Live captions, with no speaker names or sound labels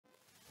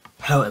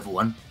Hello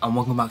everyone, and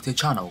welcome back to the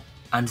channel.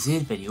 And in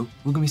today's video,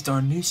 we're going to be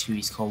starting a new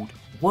series called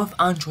What if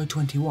Android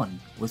 21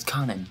 was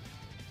Canon?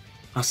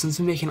 Now since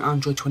we're making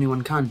Android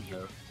 21 canon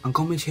here, I'm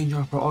going to be changing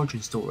up our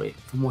origin story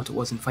from what it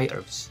was in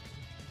Fighters.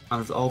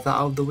 And with all of that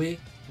out of the way,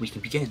 we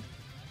can begin.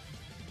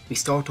 We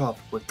start off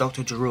with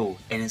Dr. Gero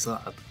in his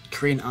lab,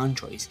 creating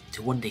androids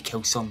to one day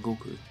kill Son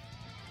Goku.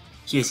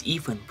 He has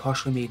even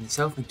partially made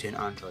himself into an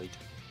android.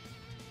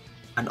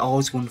 And all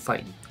is going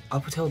fine,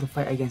 up until the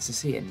fight against the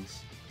Saiyans.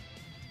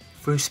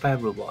 Through spy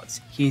robots,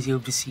 he is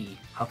able to see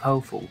how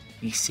powerful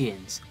these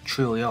Saiyans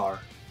truly are,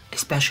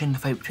 especially in the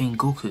fight between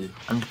Goku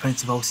and the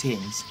Prince of all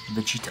Saiyans,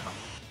 Vegeta.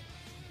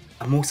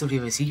 And most of the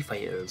other Z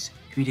fighters,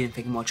 who he didn't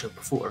think much of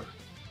before,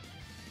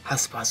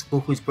 has surpassed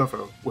Goku's brother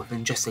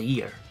within just a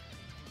year.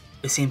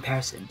 The same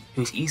person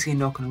who is easily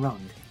knocking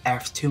around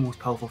Earth's two most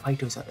powerful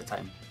fighters at the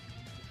time.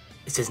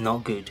 This is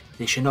not good.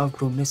 They should not have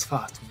grown this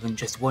fast within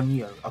just 1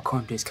 year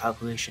according to his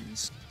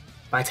calculations.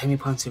 By the time he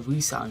plans to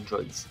release the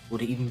androids,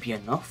 would it even be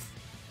enough?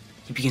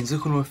 He begins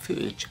looking over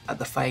footage at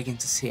the fight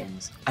against the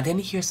Saiyans, and then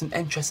he hears some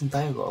interesting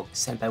dialogue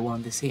said by one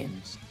of the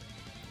Saiyans.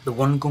 The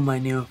one going by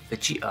the name of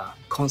Vegeta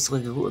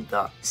constantly gloated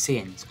that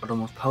Saiyans are the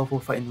most powerful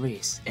fighting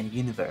race in the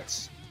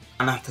universe,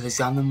 and after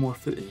examining more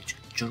footage,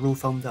 Gero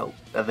found out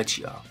that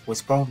Vegeta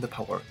was born with the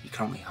power he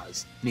currently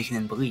has, making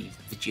him believe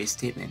Vegeta's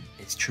statement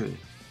is true.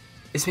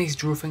 This makes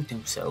Gero think to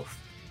himself,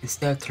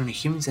 instead of turning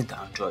humans into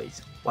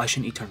androids, why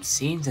shouldn't he turn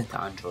Saiyans into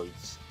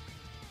androids?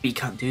 But he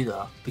can't do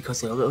that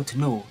because there are little to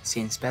no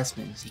Saiyan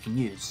specimens he can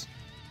use.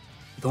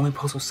 The only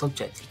possible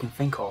subject he can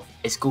think of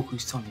is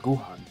Goku's son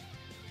Gohan.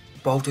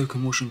 But all the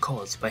commotion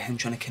caused by him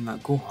trying to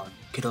kidnap Gohan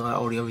could allow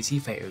all the other Z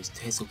fighters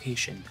to his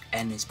location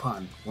and his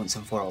plan once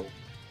and for all.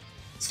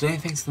 So then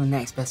he thinks of the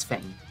next best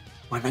thing.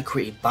 Why not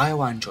create a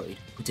bio-android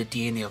with the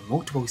DNA of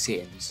multiple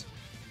Saiyans?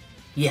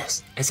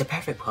 Yes, it's a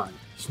perfect plan.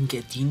 He can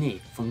get DNA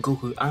from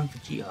Goku and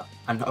Vegeta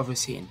and the other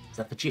Saiyan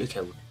that Vegeta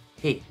killed.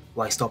 Hey,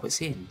 why stop at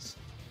Saiyans?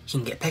 He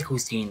can get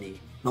Piccolo's DNA,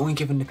 not only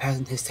giving the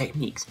person his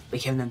techniques,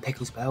 but giving them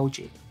Piccolo's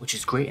biology, which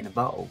is great in a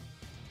battle.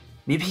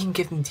 Maybe he can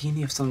give them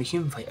DNA of some of the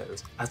human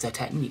fighters, as their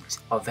techniques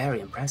are very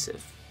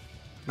impressive.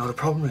 Now the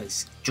problem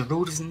is,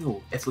 Gero doesn't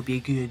know if it would be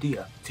a good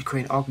idea to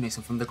create an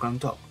organism from the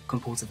ground up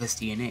composed of this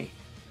DNA.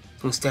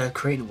 So instead of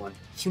creating one,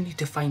 he'll need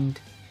to find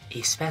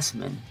a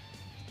specimen.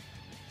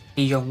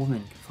 A young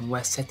woman from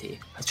West City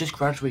has just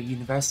graduated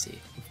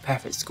university with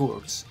perfect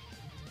scores.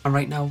 And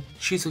right now,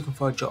 she's looking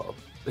for a job,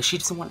 but she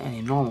doesn't want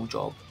any normal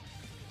job.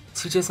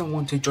 She doesn't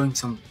want to join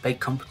some big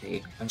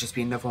company and just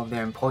be another one of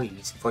their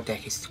employees for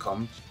decades to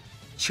come.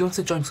 She wants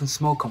to join some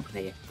small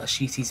company that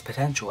she sees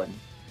potential in.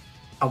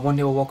 And one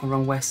day while walking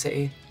around West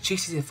City, she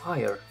sees a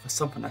flyer for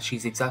something that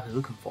she's exactly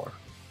looking for.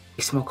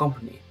 A small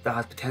company that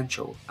has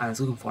potential and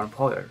is looking for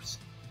employers.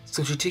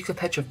 So she takes a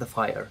picture of the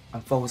flyer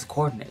and follows the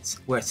coordinates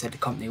where it said the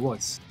company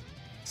was.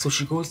 So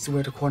she goes to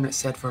where the coordinates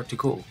said for her to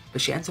go,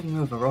 but she ends up in the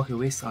middle of a rocky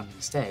wasteland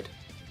instead.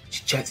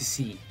 She checks to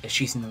see if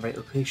she's in the right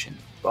location,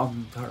 but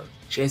unknown to her,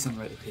 she is in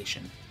the right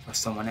location for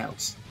someone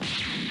else.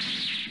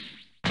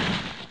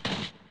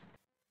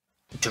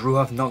 Gero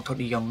have knocked out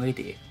the young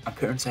lady and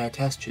put her inside a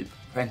test tube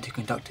for him to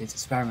conduct his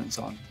experiments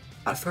on.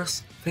 At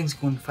first, things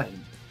going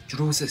fine.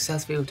 Gero was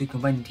successfully able to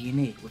combine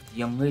DNA with the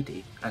young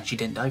lady and she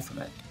didn't die from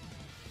it.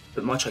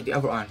 But much like the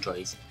other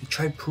androids, he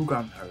tried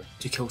programming her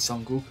to kill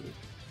Son Goku.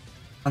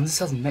 And this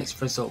has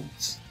mixed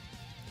results.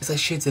 It's like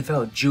she has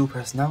developed dual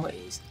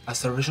personalities,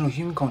 as the original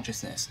human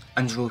consciousness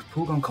and Gero's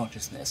program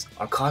consciousness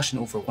are clashing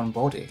over one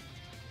body.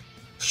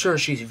 Sure,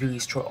 she's really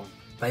strong.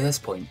 By this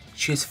point,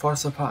 she has far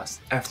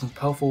surpassed Earth's most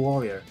powerful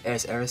warrior it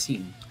has ever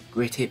seen,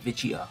 Great Ape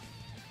Vegeta.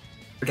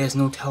 But there's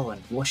no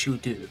telling what she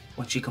would do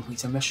when she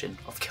completes her mission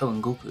of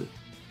killing Goku.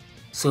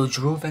 So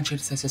Gero eventually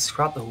decides to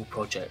scrap the whole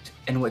project,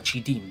 in which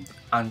he deemed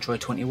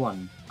Android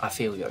 21 a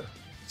failure.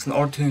 So in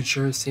order to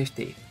ensure his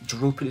safety,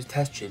 Gero put the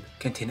test tube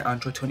containing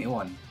Android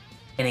 21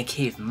 in a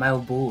cave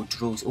miles below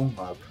Gero's own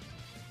lab,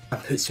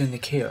 and puts her in the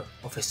care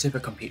of a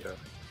supercomputer.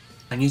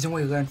 And using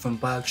what he learned from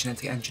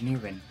biogenetic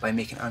engineering by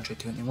making Android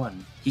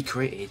 21, he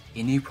created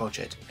a new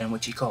project in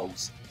which he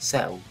calls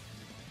Cell.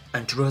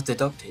 And Gero has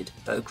deducted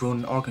that growing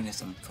an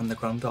organism from the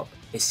ground up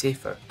is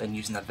safer than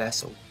using a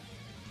vessel.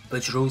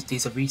 But Gero's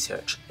days of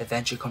research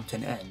eventually come to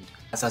an end,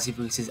 as he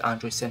releases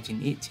Android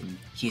 1718,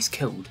 he is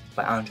killed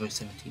by Android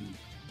 17.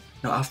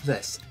 Now after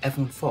this,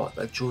 everyone thought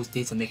that Gero's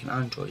days of making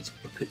androids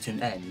were put to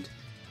an end.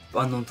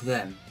 But unknown to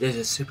them, there is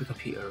a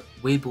supercomputer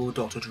way below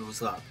Dr.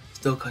 Gero's lab,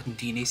 still collecting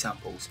DNA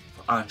samples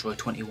for Android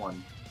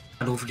 21.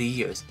 And over the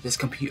years, this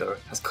computer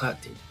has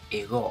collected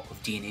a lot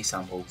of DNA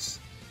samples.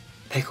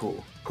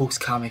 Piccolo,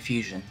 post-Kame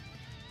fusion,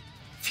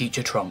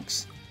 Future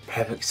Trunks,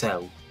 Perfect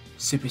Cell,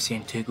 Super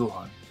Saiyan 2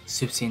 Gohan,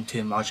 Super Saiyan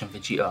 2 Majin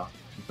Vegeta,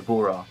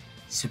 Bora,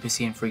 Super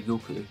Saiyan 3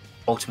 Goku,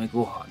 Ultimate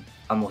Gohan,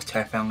 and most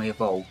terrifyingly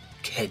of all,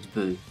 Kid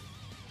Buu,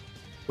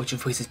 which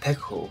replaces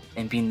Piccolo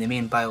in being the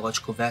main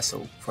biological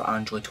vessel for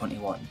Android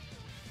 21,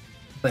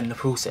 but in the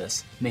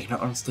process making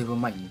her unstable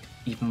mind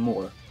even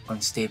more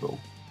unstable.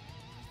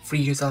 3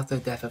 years after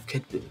the death of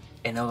Kid Buu,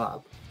 in a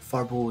lab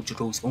far below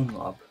Gero's own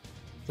lab,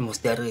 The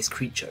most deadliest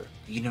creature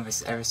the universe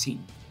has ever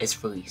seen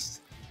is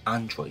released,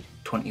 Android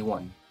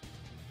 21.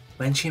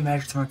 When she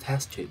emerges from her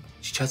test tube,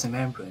 she tries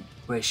remembering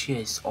where she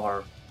is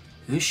or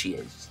who she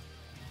is.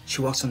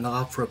 She walks around the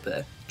lab for a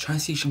bit, trying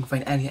to see if she can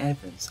find any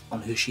evidence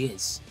on who she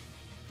is.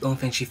 The only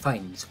thing she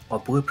finds are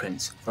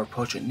blueprints for a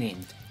project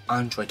named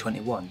Android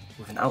 21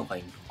 with an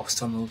outline of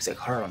someone who looks like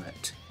her on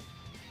it.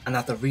 And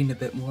after reading a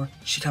bit more,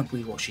 she can't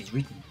believe what she's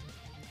reading.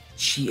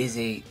 She is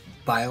a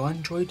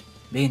bio-android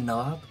made in the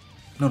lab?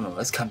 No,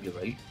 this can't be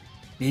right.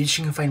 Maybe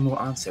she can find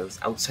more answers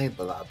outside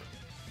the lab.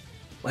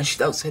 When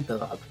she's outside the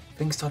lab,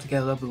 things start to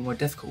get a little bit more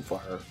difficult for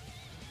her.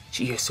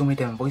 She hears so many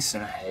different voices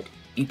in her head,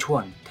 each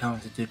one telling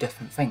her to do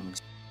different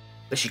things.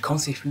 But she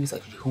constantly feels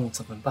like she's holding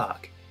something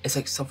back. It's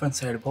like something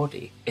inside her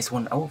body is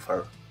wanting out of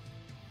her.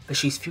 But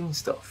she's feeling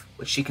stuff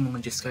which she can only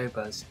describe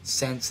as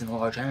sensing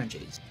large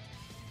energies.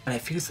 And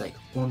it feels like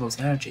one of those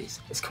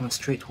energies is coming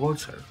straight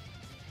towards her.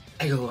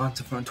 Echo lands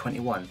in front of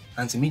 21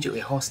 and is immediately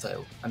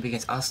hostile and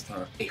begins asking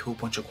her a whole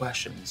bunch of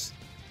questions.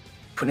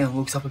 21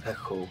 looks up at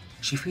Piccolo.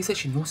 She feels like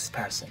she knows this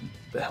person,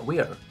 but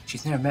where?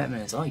 She's never met him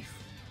in his life.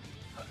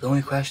 The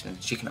only question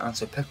she can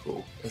answer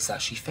Piccolo is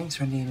that she thinks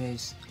her name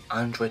is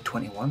Android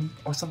 21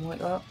 or something like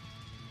that.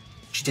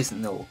 She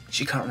doesn't know,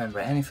 she can't remember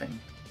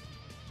anything.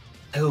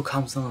 Piccolo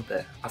calms down a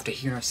bit after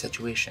hearing her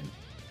situation.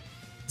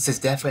 This is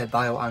definitely a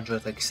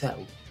bio-android-like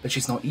cell, but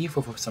she's not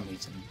evil for some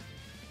reason.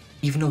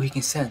 Even though he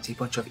can sense a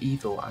bunch of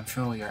evil and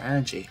familiar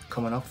energy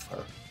coming off of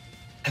her.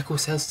 Piccolo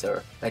says to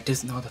her that it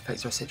doesn't know how it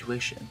affects her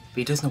situation, but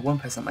he does know one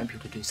person that might be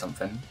able to do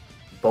something: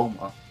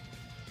 Bulma.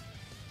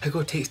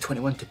 Piccolo takes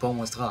 21 to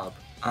Bulma's lab,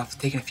 and after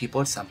taking a few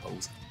blood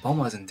samples,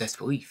 Bulma is in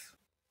disbelief.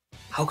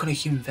 How can a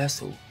human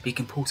vessel be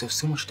composed of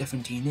so much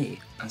different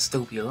DNA and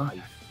still be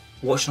alive?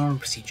 Watching on the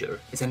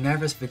procedure is a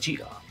nervous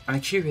Vegeta and a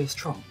curious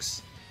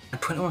Trunks, and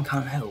 21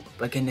 can't help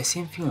but getting the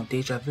same feeling of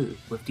deja vu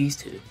with these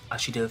two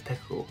as she did with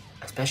Piccolo,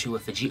 especially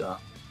with Vegeta.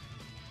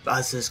 But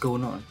as this is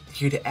going on, they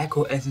hear the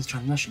echo ensigns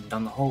transmission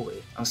down the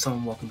hallway and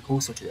someone walking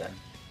closer to them.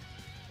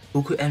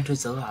 Goku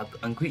enters the lab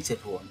and greets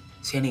everyone,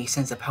 saying that he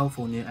sensed a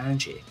powerful new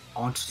energy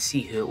and wanted to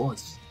see who it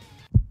was.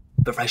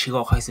 But as she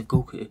locks eyes with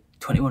Goku,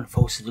 21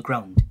 falls to the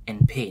ground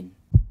in pain.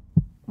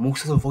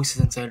 Most of the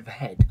voices inside of her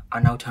head are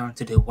now telling her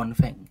to do one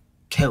thing: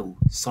 kill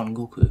Son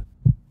Goku.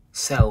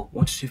 Cell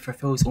wanted to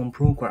fulfill his own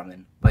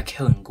programming by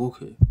killing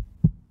Goku.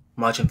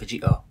 Majin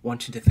Vegeta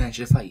wanted to finish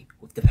the fight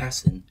with the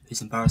person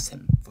who's embarrassed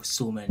him for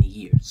so many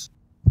years.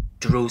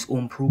 Jiro's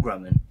own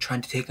programming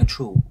trying to take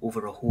control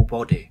over her whole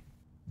body.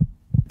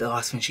 The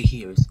last thing she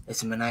hears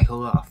is the maniacal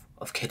laugh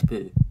of Kid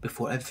Buu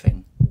before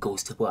everything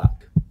goes to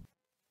black.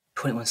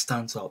 21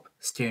 stands up,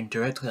 staring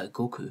directly at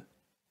Goku.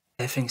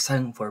 Everything's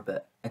silent for a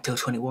bit until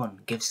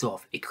 21 gives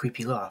off a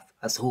creepy laugh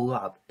as the whole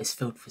lab is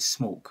filled with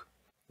smoke.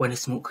 When the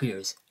smoke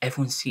clears,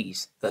 everyone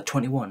sees that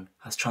 21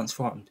 has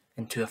transformed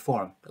into a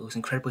form that looks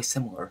incredibly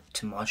similar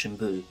to Majin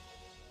Buu.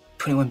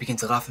 21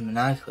 begins laughing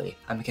maniacally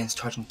and begins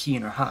charging ki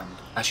in her hand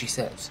as she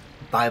says,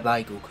 "Bye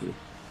bye Goku,"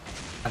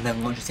 and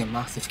then launches a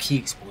massive ki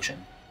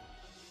explosion.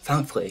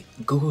 Thankfully,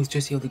 Goku is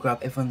just able to grab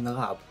everyone in the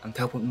lab and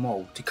teleport them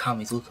all to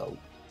Kami's lookout.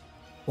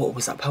 What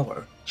was that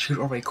power? She had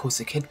already close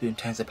to Kid Buu in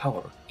terms of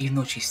power, even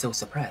though she's still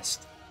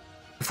suppressed.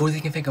 Before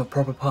they can think of a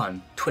proper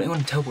plan,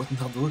 21 teleports them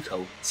to the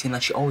lookout, saying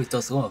that she always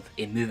does love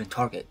a moving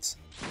target.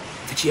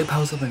 Vegeta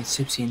powers up in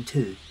Super Saiyan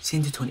 2,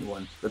 saying to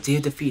 21 that they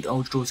have defeated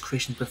all Jiro's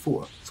creations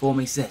before, so what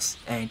makes this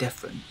any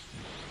different?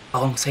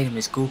 Alongside him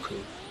is Goku,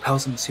 who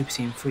powers up in Super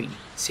Saiyan 3,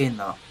 saying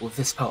that with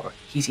this power,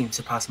 he's even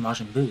surpassed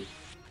Majin Buu.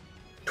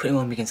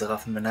 21 begins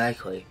laughing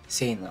maniacally,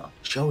 saying that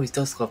she always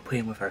does love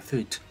playing with her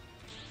food.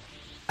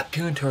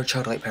 Appealing to her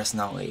childlike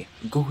personality,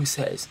 Goku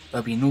says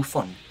there'll be no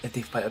fun if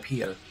they fight up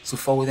here, so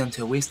follow them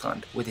to a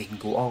wasteland where they can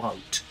go all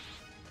out.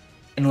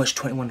 In which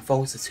 21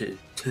 follows the two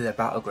to their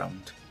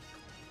battleground.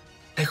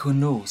 Piccolo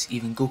knows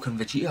even Goku and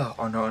Vegeta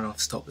are not enough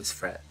to stop this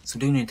threat, so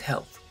they need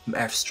help from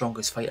Earth's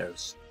strongest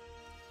fighters.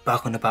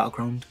 Back on the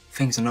battleground,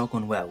 things are not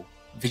going well.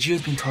 Vegeta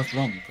has been tossed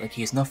around like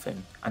he is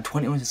nothing, and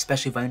 21 is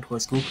especially violent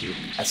towards Goku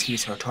as he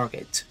is her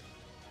target.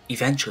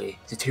 Eventually,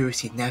 the two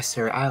receive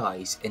necessary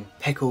allies in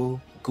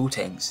Piccolo,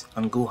 Gotenks,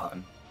 and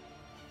Gohan.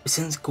 But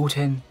since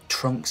Goten,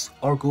 Trunks,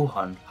 or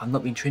Gohan have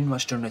not been trained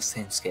much during this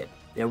time skip,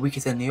 they are weaker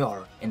than they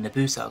are in the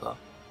Buu saga.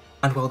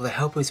 And while their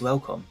help is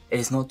welcome, it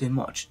is not doing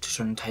much to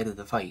turn the tide of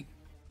the fight.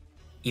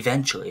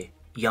 Eventually,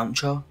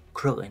 Yamcha,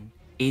 Krillin,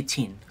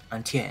 18,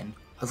 and Tien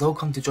has all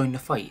come to join the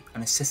fight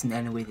and assist in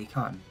any way they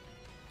can.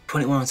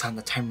 21 is having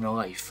the time of her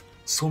life.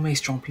 So many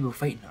strong people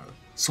fighting her,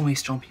 so many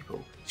strong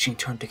people she can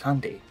turn to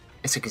candy.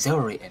 It's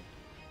exhilarating.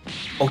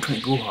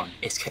 Ultimate Gohan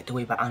is kicked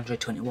away by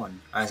Android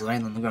 21 and is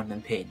lying on the ground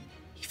in pain.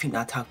 He thinks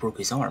that attack broke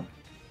his arm.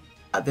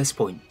 At this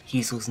point, he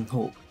is losing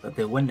hope that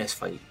they'll win this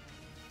fight.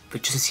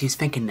 But just as he is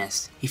thinking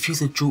this, he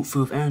feels a jolt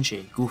full of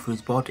energy go through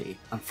his body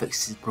and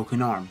fixes his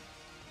broken arm.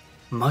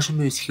 Majin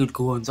Buu has healed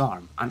Gohan's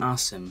arm and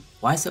asks him,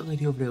 why does that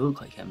lady over there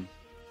look like him?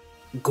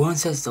 Gohan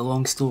says it's a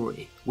long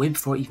story, way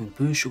before even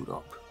Buu showed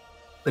up.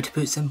 But to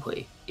put it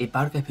simply, a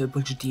bad guy put a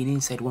bunch of DNA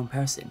inside one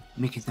person,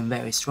 making them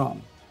very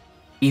strong.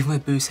 Even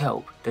with Buu's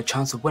help, their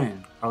chance of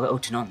winning are little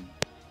to none.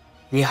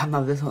 They hadn't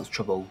had this much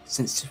trouble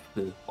since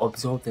Super Buu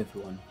absorbed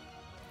everyone.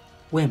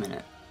 Wait a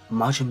minute,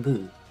 Majin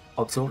Buu?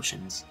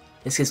 Absorptions?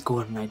 This gets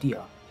going an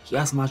idea. He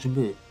asked Majin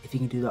Buu if he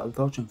can do that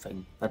absorption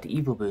thing that the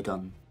evil Buu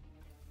done.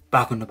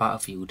 Back on the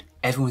battlefield,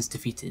 everyone's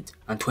defeated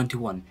and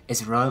 21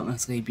 is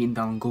relentlessly beating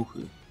down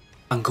Goku.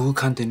 And Goku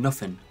can't do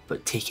nothing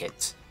but take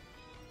it.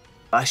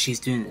 But as she's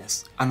doing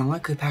this, an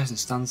unlikely person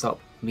stands up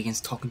and begins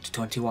talking to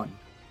 21.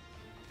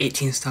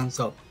 18 stands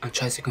up and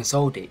tries to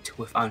consolidate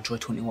with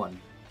Android 21.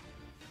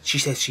 She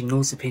says she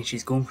knows the pain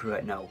she's going through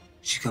right now.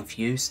 She's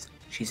confused,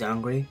 she's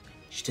angry,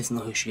 she doesn't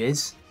know who she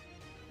is.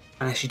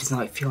 And if she doesn't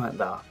like feeling like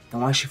that,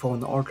 then why is she following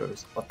the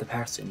orders of the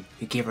person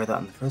who gave her that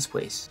in the first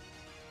place?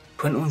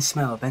 21's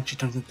smile eventually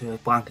turns into a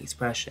blank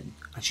expression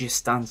and she just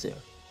stands there,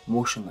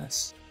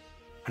 motionless.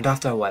 And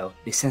after a while,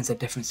 they sense a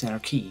difference in her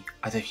ki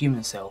as her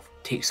human self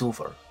takes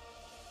over.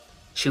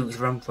 She looks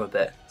around for a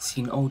bit,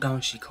 seeing all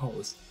down she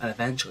calls, and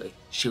eventually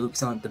she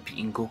looks down at the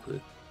beating Goku.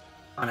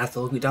 And after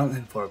looking down at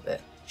him for a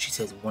bit, she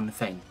says one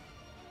thing: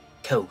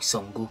 kill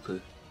Son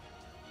Goku.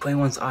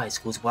 21's eyes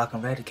goes black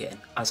and red again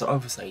as her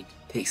other side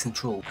takes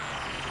control.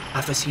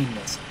 After seeing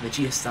this,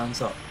 Vegeta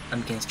stands up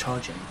and begins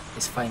charging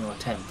his final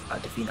attempt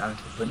at defeating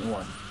Android 21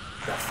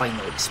 with a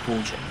final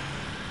explosion.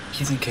 He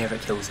doesn't care if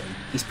it kills him,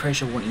 he's pretty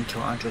sure won't even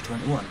kill Android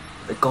 21,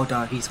 but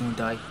goddamn if he's gonna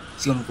die,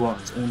 he's gonna go out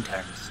on his own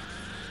terms.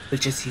 But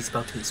just as he's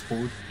about to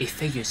explode, a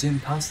figure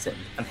zoomed past him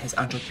and hits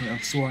Android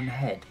 21 so on the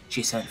head,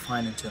 she is sent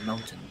flying into a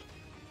mountain.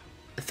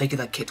 The figure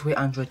that kicked away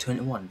Android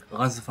 21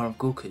 lands in front of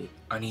Goku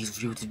and he's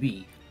revealed to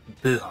be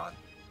Buhan.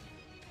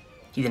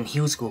 He then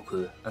heals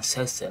Goku and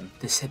says to him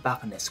to sit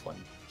back on this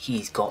one,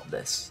 he's got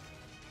this.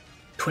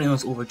 21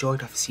 is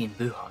overjoyed after seeing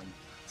Buhan.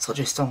 Such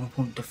a strong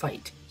opponent to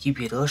fight, he'd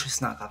be a delicious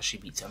snack after she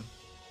beats him.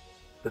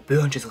 But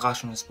Buhan just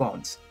lashes in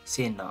response,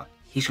 saying that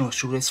he's going to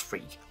show this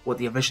freak what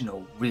the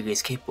original really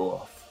is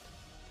capable of.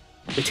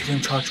 The two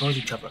then charge towards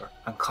each other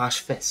and clash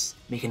fists,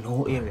 making the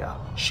whole area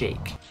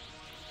shake.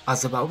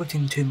 As the battle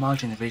between the two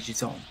margins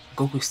rages on,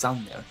 Goku's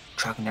standing there,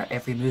 tracking their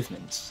every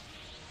movement.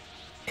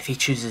 If he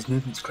chooses his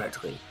movements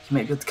correctly, he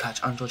might be able to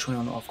catch Android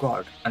 21 off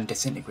guard and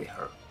disintegrate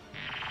her.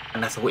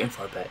 And after waiting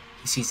for a bit,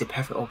 he sees the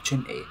perfect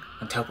opportunity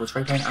and teleports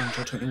right behind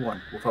Android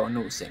 21 without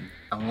noticing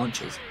and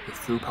launches his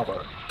full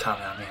power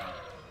Kamehameha.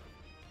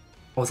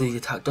 Although the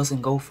attack does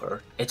engulf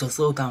her, it does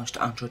little damage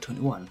to Android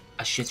 21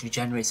 as she just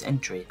regenerates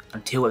entry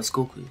and tail whips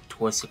Goku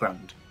towards the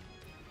ground.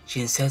 She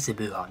then says to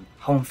Buhan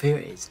how unfair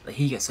it is that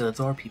he gets to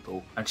absorb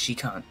people and she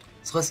can't,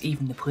 so let's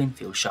even the playing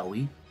field, shall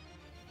we?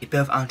 A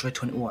bit of Android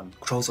 21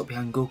 crawls up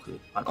behind Goku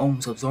and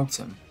almost absorbs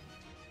him.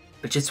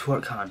 But just before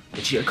it can,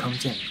 Vegeta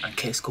comes in and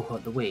kicks Goku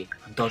out the way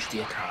and dodges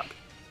the attack.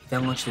 He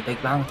then launches a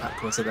big bang attack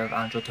towards the bit of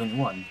Android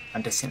 21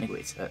 and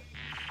disintegrates it.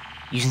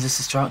 Using this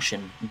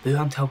distraction,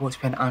 Buhan teleports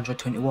behind Android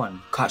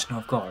 21, catching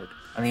her off guard,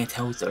 and then he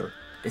tells her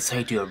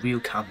decide to do a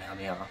real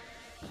Kamehameha.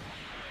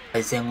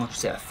 As then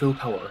launches it at full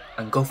power,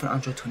 engulfing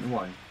Android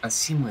 21 and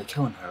seemingly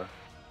killing her.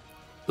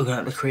 Looking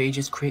at the crater he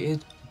just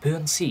created,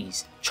 Buhan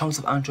sees chunks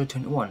of Android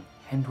 21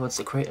 heading towards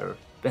the crater,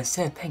 but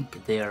instead of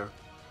pink, they're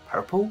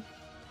purple?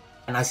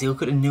 And as they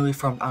look at the newly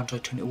formed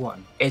Android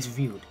 21, it is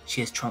revealed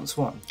she has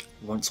transformed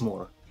once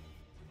more.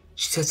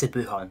 She says to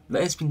Buhan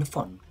that it's been the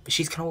fun, but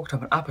she's kinda worked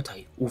up an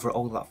appetite over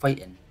all that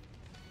fighting.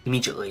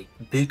 Immediately,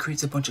 Buu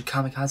creates a bunch of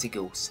kamikaze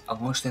ghosts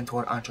and launches them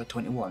toward Android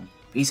 21,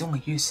 but he's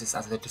only used this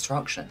as a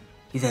distraction.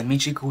 He then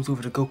immediately goes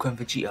over to Goku and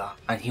Vegeta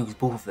and heals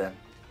both of them.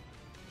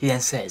 He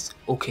then says,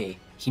 okay,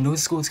 he knows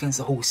this goes against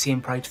the whole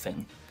same pride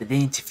thing, but they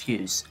need to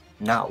fuse,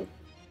 now.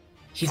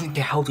 He doesn't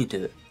care how they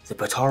do it, the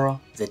Patara,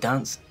 the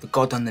dance, the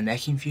goddamn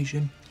Namekian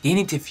fusion, they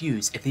need to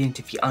fuse if they need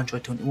to defeat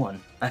Android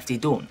 21, and if they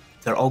don't,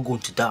 they're all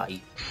going to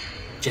die.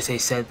 Just as he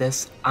said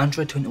this,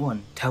 Android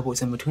 21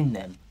 teleports in between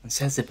them and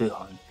says to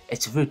Buhan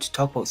it's rude to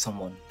talk about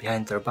someone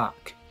behind their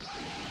back.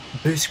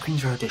 Buu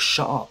screams for her to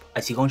shut up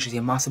as he launches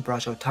a massive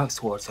barrage of attacks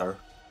towards her.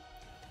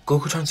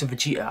 Goku turns to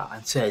Vegeta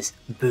and says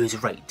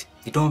Buu's right,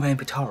 they don't have any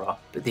Patara,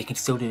 but they can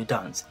still do the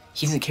dance.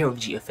 He doesn't care what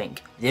Vegeta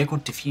think, they're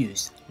going to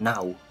fuse,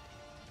 now.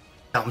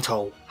 Damn it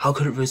all, how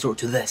could it resort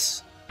to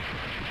this?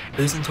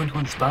 Buu's and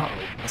 21's battle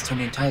has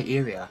turned the entire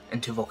area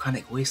into a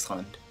volcanic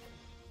wasteland.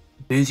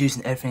 Buu's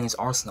using everything in his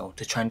arsenal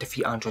to try and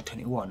defeat Android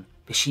 21,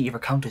 but she either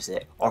counters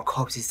it or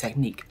copies his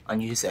technique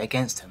and uses it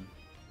against him.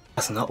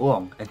 That's not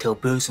long until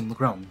Buu's on the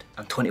ground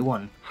and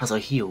 21 has a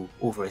heel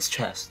over his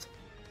chest.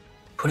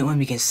 21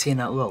 begins saying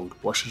out loud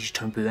what she should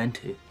turn Buu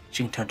into.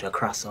 She can turn to a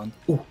croissant,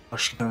 or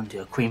she can turn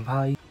into a cream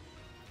pie.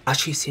 As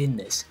she's saying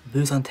this,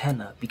 Buu's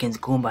antenna begins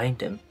going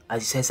behind him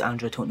as he says to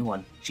Android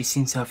 21 she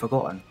seems to have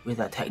forgotten where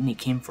that technique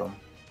came from.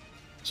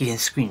 He then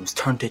screams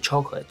turn to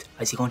chocolate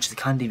as he launches the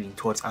candy beam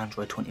towards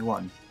Android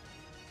 21.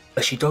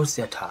 But she dodges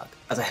the attack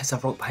as it hits a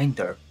rock behind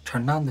her,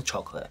 turning on the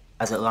chocolate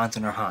as it lands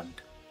in her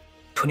hand.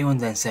 21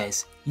 then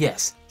says,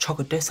 yes,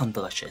 chocolate does sound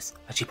delicious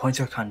as she points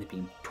her candy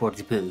beam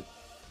towards Buu.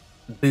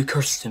 Buu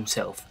curses to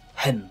himself,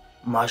 him,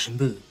 Majin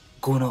Buu,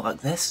 going out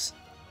like this?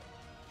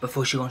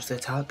 Before she launches the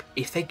attack,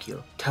 a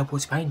figure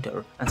teleports behind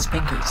her and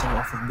spin kicks her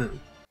off of Buu.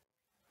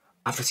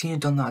 After seeing her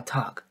done that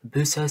attack,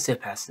 Buu says to the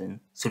person,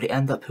 so they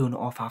end up pulling it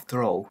off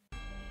after all.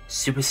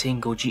 Super Saiyan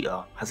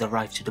Gogeta has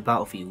arrived to the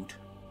battlefield.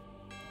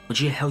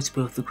 Gogeta helps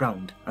Boo off the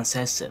ground and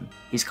says to him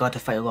he's glad to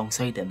fight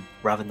alongside him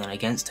rather than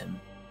against him.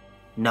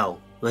 Now,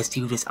 let's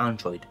deal with this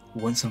android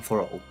once and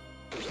for all.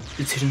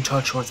 The two then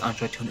charge towards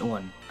Android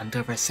 21 and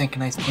deliver a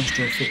synchronized punch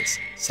to her face,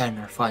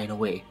 sending her flying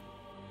away.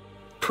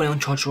 21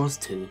 charge towards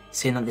the two,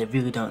 saying that they're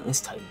really done it this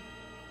time,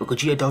 but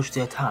Gogeta dodges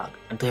the attack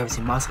and delivers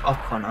a massive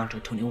uppercut on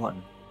Android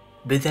 21.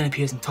 Boo then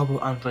appears on top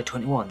of Android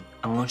 21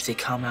 and launches a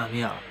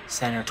Kamehameha,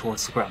 sending her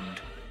towards the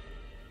ground.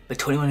 But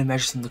 21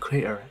 emerges from the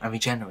crater and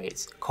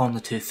regenerates, calling the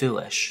two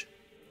foolish.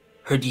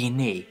 Her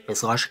DNA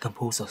is largely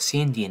composed of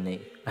Saiyan DNA,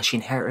 and she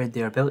inherited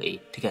their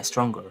ability to get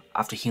stronger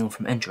after healing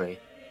from injury.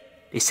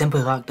 They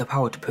simply lack the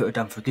power to put her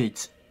down for good.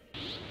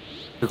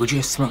 But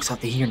Gogeta smirks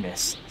after hearing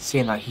this,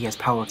 saying that he has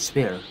power to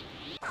spare.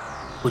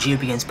 Gogeta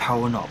begins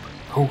powering up,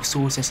 the whole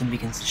solar system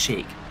begins to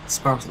shake,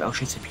 sparks of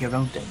electricity appear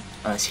around him,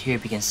 and his hair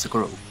begins to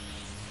grow.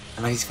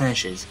 And as he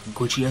finishes,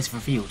 Gogeta is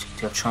revealed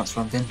to have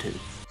transformed into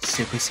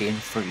Super Saiyan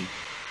 3.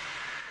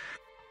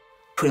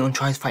 21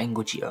 tries fighting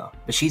Gogeta,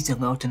 but she's doing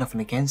little to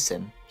nothing against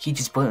him. He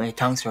just blatantly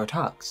tanks her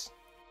attacks.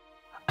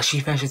 As she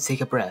finishes to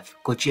take a breath,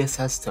 Gogeta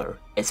says to her,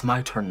 "It's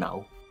my turn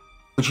now."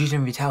 Gogeta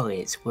then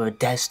retaliates with a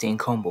devastating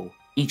combo.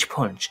 Each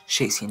punch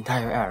shakes the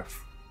entire earth.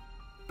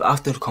 But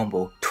after the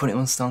combo,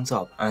 21 stands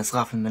up and is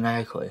laughing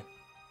maniacally.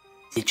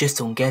 They just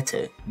don't get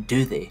it,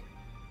 do they?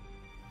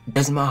 It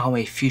doesn't matter how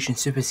many fusion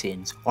Super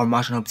Saiyans or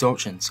marginal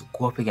absorptions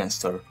go up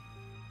against her.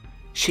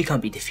 She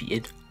can't be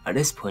defeated. At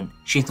this point,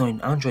 she's not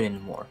an android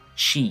anymore.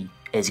 She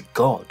is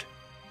God.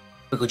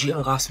 But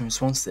Gogeta laughs in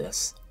response to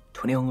this.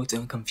 21 looks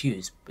at him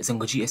confused, but then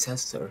Gogeta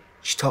says to her,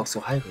 she talks so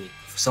highly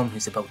for someone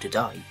who's about to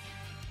die.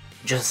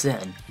 Just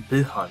then,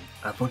 Buhan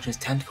and a bunch of his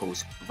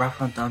tentacles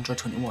wrap around Android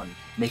 21,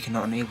 making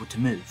her unable to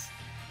move.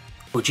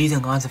 Gogeta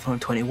then lands in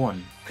front of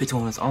 21, puts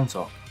one of his arms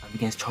up, and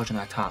begins charging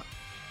an attack.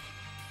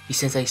 He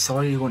says that he's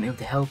sorry he wasn't able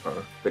to help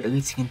her, but the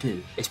least he can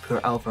do is put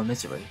her out of her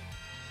misery.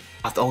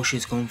 After all she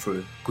has gone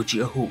through,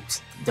 Gogeta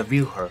hopes the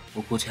real her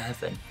will go to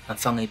heaven and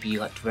finally be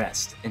let to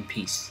rest in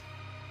peace.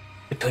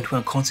 But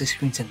 21 constantly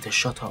screams him to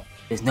shut up.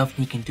 There's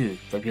nothing he can do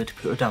that will be able to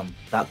put her down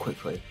that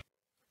quickly.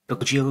 But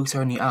Gogeta looks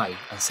her in the eye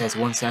and says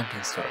one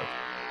sentence to her: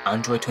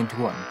 Android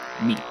 21,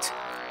 meet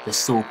the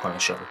Soul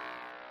Punisher.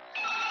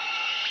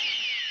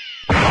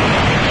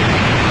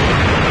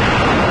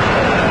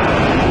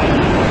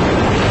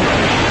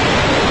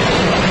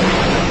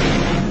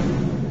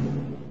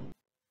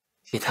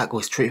 The attack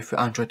goes straight through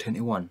Android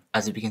 21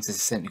 as it begins to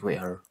disintegrate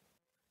her.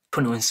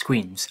 21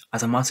 screams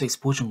as a massive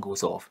explosion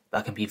goes off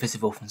that can be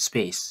visible from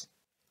space.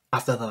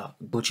 After that,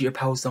 Gogeta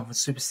powers down from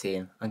Super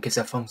Saiyan and gives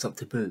a thumbs up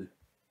to Boo.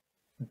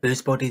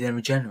 Boo's body then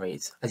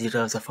regenerates as he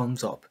does a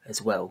thumbs up as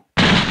well.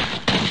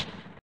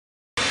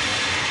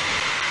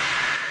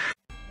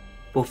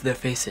 Both of their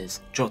faces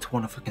drop to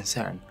one of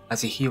concern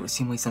as they hear what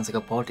seemingly sounds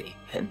like a body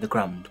hitting the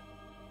ground.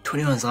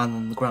 21 is landing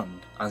on the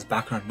ground and is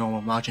back in her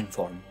normal margin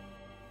form.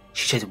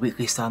 She tries to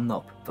weakly stand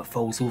up but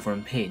falls over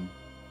in pain.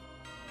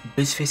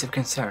 Boo's face of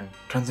concern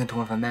turns into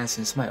one of a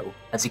menacing smile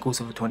as he goes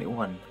over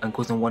 21 and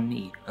goes on one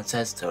knee and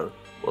says to her,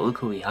 "Well, look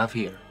who we have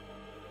here."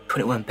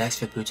 21 begs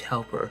for Boo to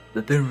help her,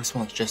 but Boo in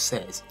response just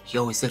says he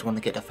always did want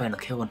to get the final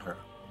kill on her.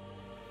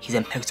 He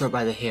then picks her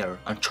by the hair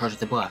and charges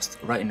the blast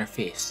right in her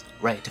face,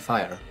 ready to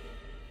fire.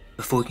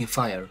 Before he can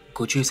fire,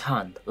 Gogeta's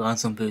hand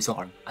lands on Boo's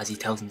arm as he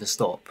tells him to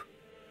stop.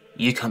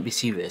 "You can't be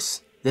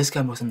serious. This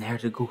guy must have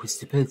inherited Goku's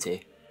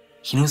stupidity.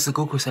 He knows the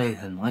Goku side of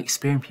him likes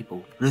sparing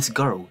people, but this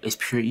girl is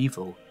pure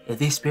evil. If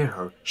they spare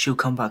her, she'll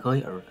come back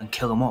later and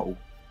kill them all."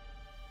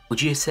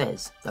 Gogeta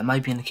says that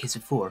might be in the case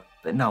before,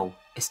 but now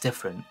it's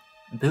different.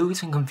 Boo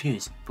gets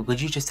confused, but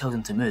Gogeta just tells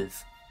him to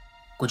move.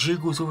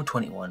 Gogeta goes over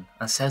 21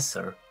 and says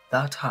to her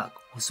that attack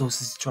was supposed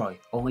to destroy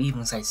all evil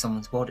inside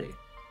someone's body.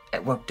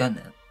 It worked, didn't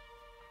it?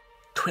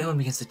 21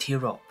 begins to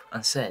tear up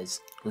and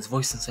says those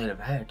voices inside of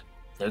her head,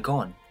 they're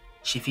gone.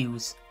 She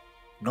feels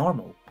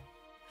normal.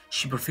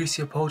 She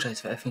profusely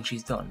apologizes for everything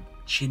she's done.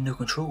 She had no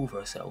control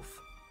over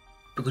herself.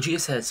 But Gogeta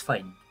says it's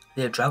fine.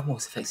 They have Dragon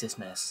Balls to fix this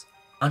mess.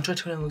 Android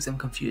 21 looks at him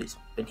confused,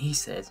 but he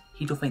says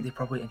he don't think they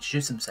properly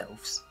introduced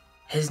themselves.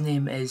 His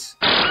name is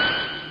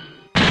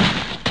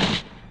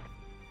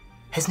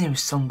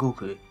Son Goku,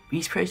 but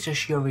he's pretty sure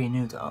she already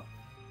knew that.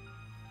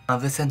 Now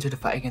let's enter the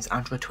fight against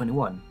Android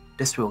 21.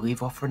 This will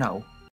leave off for now.